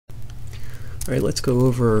Alright, let's go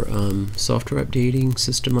over software updating,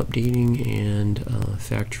 system updating, and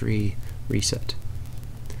factory reset.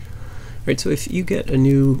 Alright, so if you get a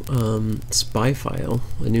new SPI file,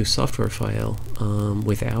 a new software file,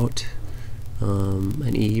 without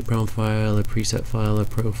an EEPROM file, a preset file, a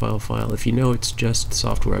profile file, if you know it's just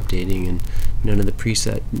software updating and none of the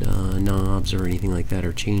preset knobs or anything like that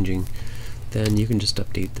are changing, then you can just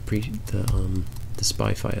update the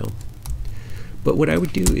SPI file. But what I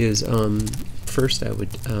would do is first I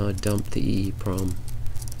would dump the EEPROM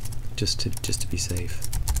just to be safe.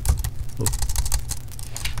 Oh.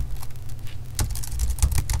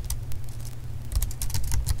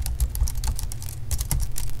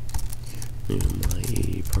 And my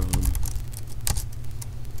EEPROM.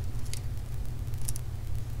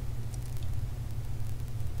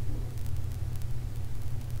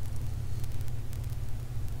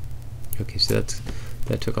 Okay, so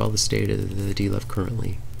that took all the state of the D-Lev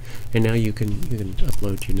currently, and now you can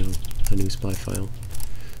upload a new SPI file.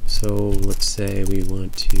 So let's say we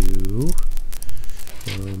want to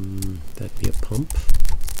that be a pump.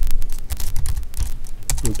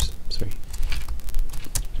 Oops, sorry.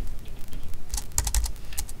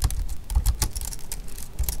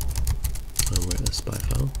 We're at a SPI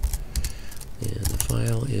file, and the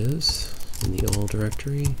file is in the all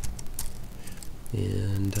directory.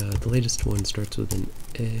 And the latest one starts with an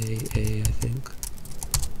AA, I think.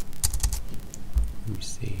 Let me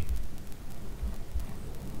see.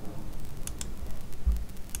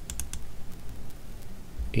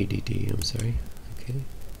 ADD, I'm sorry. Okay.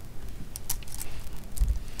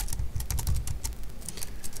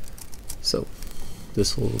 So,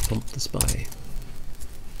 this will pump the SPI.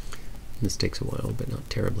 This takes a while, but not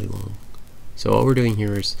terribly long. So all we're doing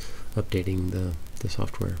here is updating the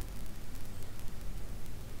software.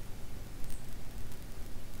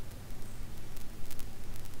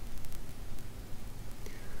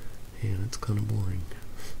 And it's kind of boring.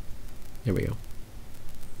 There we go.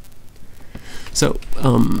 So,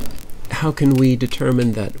 how can we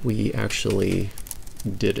determine that we actually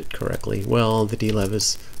did it correctly? Well, the D-Lev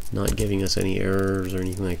is not giving us any errors or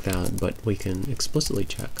anything like that, but we can explicitly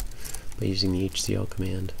check by using the HCL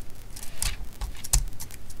command.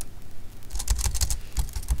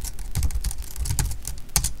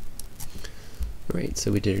 Alright,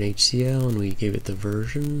 so we did an HCL and we gave it the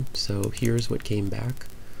version. So here's what came back.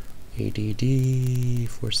 ADD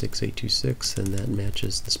 46826, and that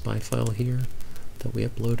matches the SPI file here that we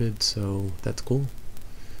uploaded, so that's cool.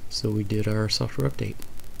 So we did our software update.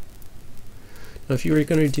 Now if you were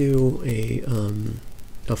going to do a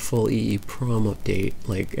full EEPROM update,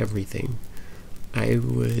 like everything, I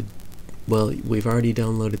would, well, we've already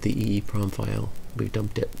downloaded the EEPROM file, we've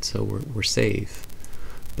dumped it, so we're safe.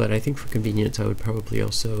 But I think for convenience I would probably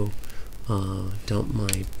also dump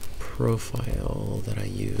my profile that I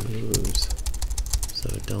use. So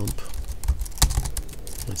dump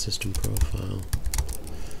my system profile.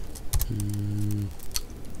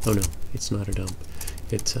 Oh no, it's not a dump.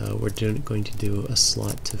 It's we're going to do a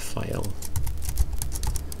slot to file,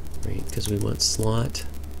 right? Because we want slot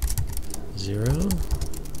 0,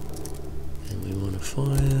 and we want to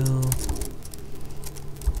file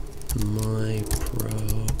my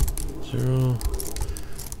pro 0.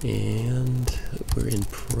 And we're in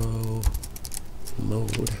pro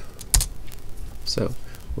mode. So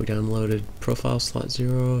we downloaded profile slot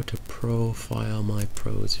 0 to profile my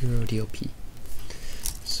pro 0 DOP.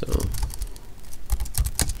 So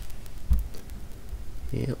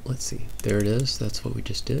yeah, let's see. There it is. That's what we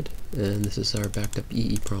just did. And this is our backed up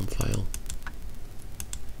EEPROM file.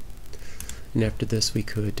 And after this we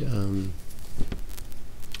could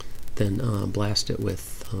then blast it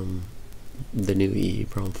with the new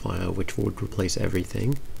EEPROM file, which would replace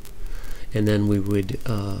everything, and then we would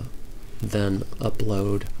then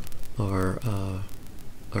upload our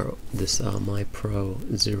this my pro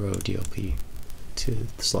 0 DOP to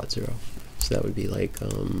the slot 0. So that would be like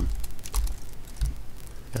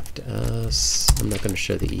FS. I'm not going to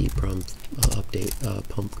show the EEPROM update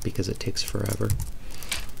pump because it takes forever.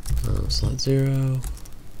 Slot 0,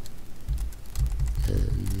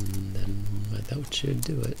 and then that should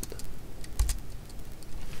do it.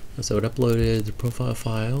 So it uploaded the profile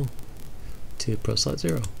file to ProSlot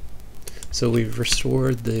 0. So we've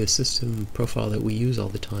restored the system profile that we use all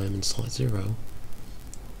the time in slot 0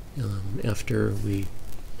 after we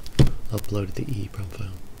uploaded the EEPROM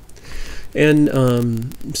file. And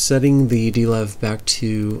setting the D-Lev back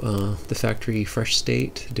to the factory fresh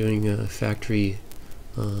state, doing a factory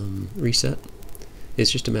reset,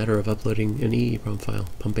 is just a matter of uploading an EEPROM file,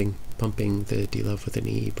 pumping the D-Lev with an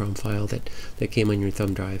EEPROM file that came on your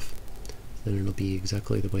thumb drive. then it'll be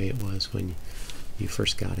exactly the way it was when you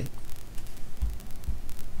first got it.